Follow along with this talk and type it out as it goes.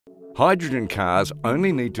Hydrogen cars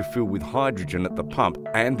only need to fill with hydrogen at the pump,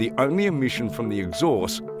 and the only emission from the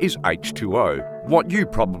exhaust is H2O, what you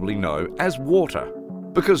probably know as water.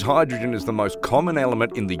 Because hydrogen is the most common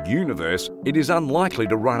element in the universe, it is unlikely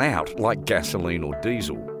to run out like gasoline or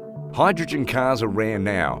diesel. Hydrogen cars are rare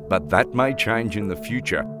now, but that may change in the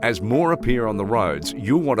future. As more appear on the roads,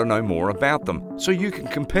 you'll want to know more about them so you can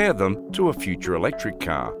compare them to a future electric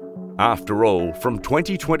car. After all, from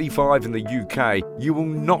 2025 in the UK, you will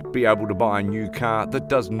not be able to buy a new car that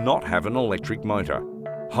does not have an electric motor.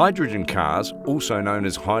 Hydrogen cars, also known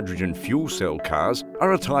as hydrogen fuel cell cars,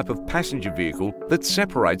 are a type of passenger vehicle that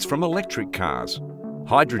separates from electric cars.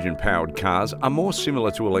 Hydrogen-powered cars are more similar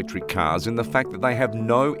to electric cars in the fact that they have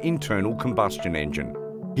no internal combustion engine.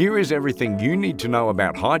 Here is everything you need to know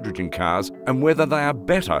about hydrogen cars and whether they are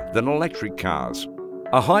better than electric cars.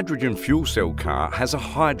 A hydrogen fuel cell car has a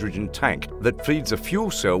hydrogen tank that feeds a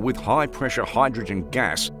fuel cell with high-pressure hydrogen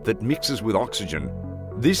gas that mixes with oxygen.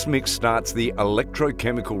 This mix starts the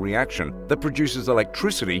electrochemical reaction that produces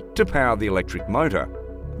electricity to power the electric motor.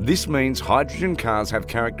 This means hydrogen cars have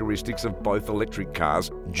characteristics of both electric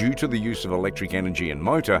cars due to the use of electric energy and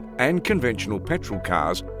motor, and conventional petrol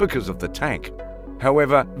cars because of the tank.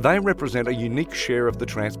 However, they represent a unique share of the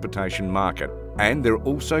transportation market, and they're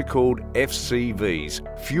also called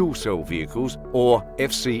FCVs, fuel cell vehicles, or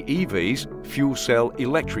FCEVs, fuel cell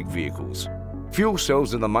electric vehicles. Fuel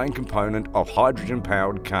cells are the main component of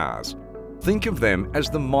hydrogen-powered cars. Think of them as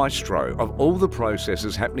the maestro of all the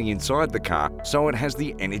processes happening inside the car so it has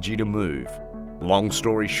the energy to move. Long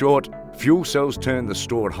story short, fuel cells turn the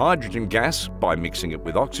stored hydrogen gas, by mixing it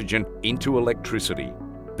with oxygen, into electricity.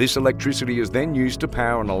 This electricity is then used to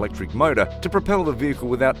power an electric motor to propel the vehicle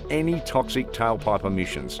without any toxic tailpipe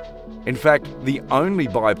emissions. In fact, the only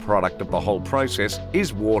byproduct of the whole process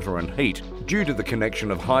is water and heat, due to the connection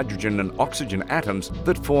of hydrogen and oxygen atoms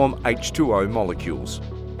that form H2O molecules.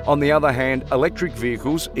 On the other hand, electric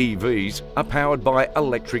vehicles, EVs, are powered by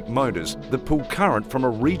electric motors that pull current from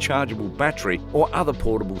a rechargeable battery or other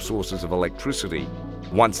portable sources of electricity.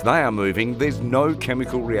 Once they are moving, there's no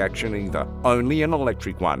chemical reaction either, only an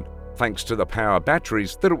electric one, thanks to the power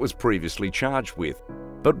batteries that it was previously charged with.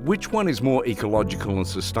 But which one is more ecological and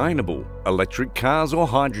sustainable, electric cars or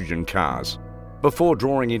hydrogen cars? Before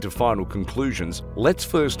drawing into final conclusions, let's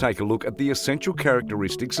first take a look at the essential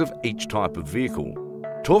characteristics of each type of vehicle.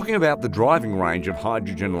 Talking about the driving range of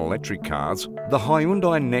hydrogen and electric cars, the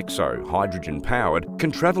Hyundai Nexo, hydrogen-powered,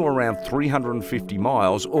 can travel around 350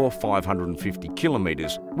 miles or 550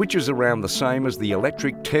 kilometers, which is around the same as the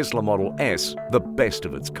electric Tesla Model S, the best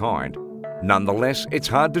of its kind. Nonetheless, it's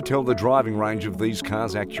hard to tell the driving range of these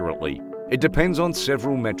cars accurately. It depends on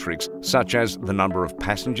several metrics, such as the number of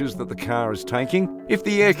passengers that the car is taking, if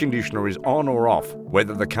the air conditioner is on or off,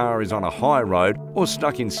 whether the car is on a high road or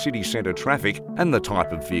stuck in city centre traffic, and the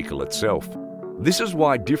type of vehicle itself. This is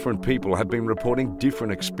why different people have been reporting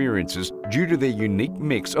different experiences due to their unique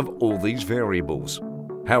mix of all these variables.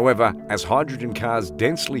 However, as hydrogen cars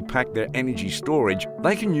densely pack their energy storage,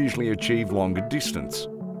 they can usually achieve longer distance.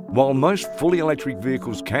 While most fully electric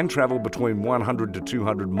vehicles can travel between 100 to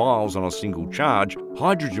 200 miles on a single charge,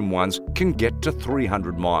 hydrogen ones can get to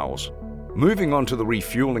 300 miles. Moving on to the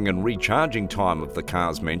refueling and recharging time of the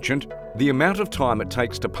cars mentioned, the amount of time it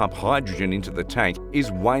takes to pump hydrogen into the tank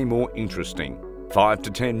is way more interesting. 5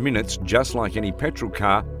 to 10 minutes, just like any petrol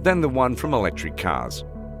car, than the one from electric cars.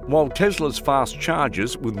 While Tesla's fast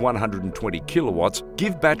chargers with 120 kilowatts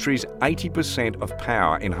give batteries 80% of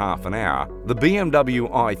power in half an hour, the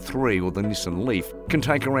BMW i3 or the Nissan Leaf can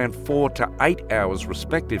take around 4 to 8 hours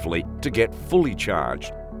respectively to get fully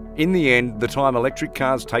charged. In the end, the time electric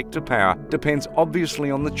cars take to power depends obviously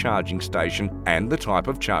on the charging station and the type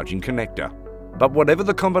of charging connector. But whatever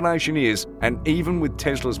the combination is, and even with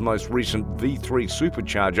Tesla's most recent V3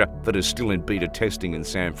 supercharger that is still in beta testing in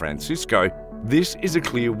San Francisco, this is a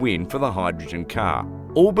clear win for the hydrogen car,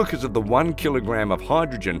 all because of the 1 kilogram of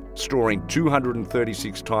hydrogen storing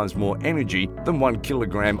 236 times more energy than 1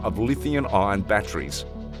 kilogram of lithium-ion batteries.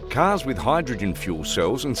 Cars with hydrogen fuel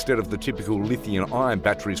cells instead of the typical lithium-ion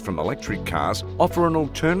batteries from electric cars offer an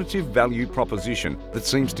alternative value proposition that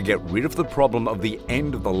seems to get rid of the problem of the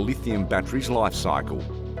end of the lithium battery's life cycle.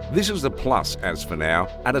 This is a plus as for now,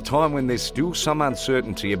 at a time when there's still some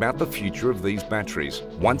uncertainty about the future of these batteries,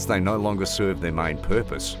 once they no longer serve their main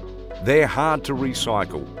purpose. They're hard to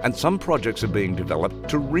recycle, and some projects are being developed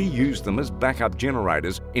to reuse them as backup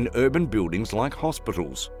generators in urban buildings like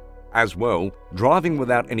hospitals. As well, driving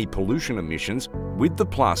without any pollution emissions, with the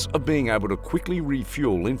plus of being able to quickly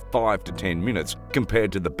refuel in 5 to 10 minutes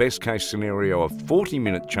compared to the best case scenario of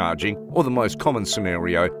 40-minute charging or the most common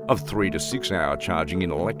scenario of 3 to 6 hour charging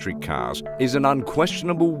in electric cars, is an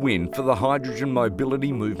unquestionable win for the hydrogen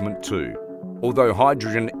mobility movement too. Although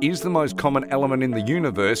hydrogen is the most common element in the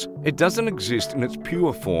universe, it doesn't exist in its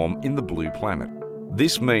pure form in the blue planet.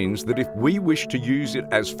 This means that if we wish to use it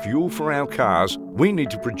as fuel for our cars, we need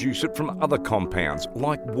to produce it from other compounds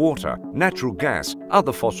like water, natural gas,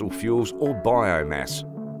 other fossil fuels or biomass.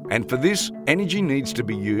 And for this, energy needs to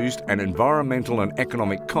be used and environmental and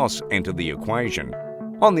economic costs enter the equation.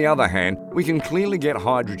 On the other hand, we can clearly get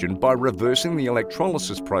hydrogen by reversing the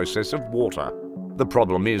electrolysis process of water. The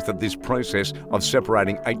problem is that this process of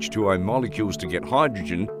separating H2O molecules to get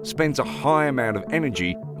hydrogen spends a high amount of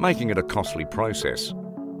energy, making it a costly process.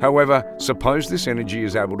 However, suppose this energy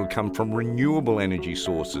is able to come from renewable energy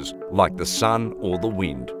sources like the sun or the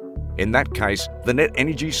wind. In that case, the net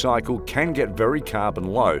energy cycle can get very carbon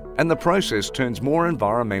low and the process turns more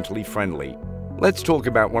environmentally friendly. Let's talk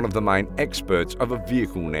about one of the main experts of a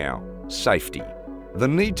vehicle now: safety. The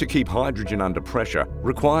need to keep hydrogen under pressure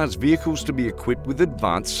requires vehicles to be equipped with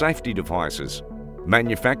advanced safety devices.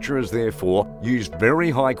 Manufacturers therefore use very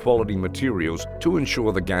high-quality materials to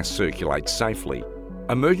ensure the gas circulates safely.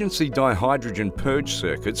 Emergency dihydrogen purge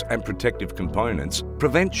circuits and protective components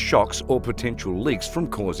prevent shocks or potential leaks from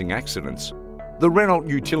causing accidents. The Renault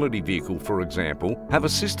utility vehicle, for example, have a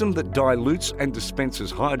system that dilutes and dispenses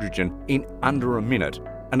hydrogen in under a minute,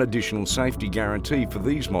 an additional safety guarantee for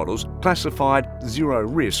these models classified zero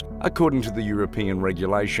risk according to the European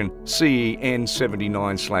regulation CEN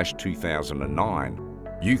 79/2009.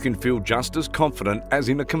 You can feel just as confident as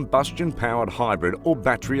in a combustion-powered hybrid or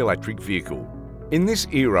battery electric vehicle. In this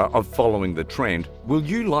era of following the trend, will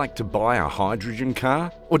you like to buy a hydrogen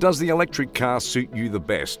car, or does the electric car suit you the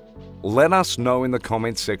best? Let us know in the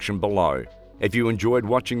comments section below. If you enjoyed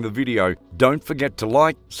watching the video, don't forget to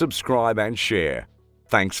like, subscribe and share.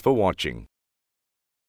 Thanks for watching.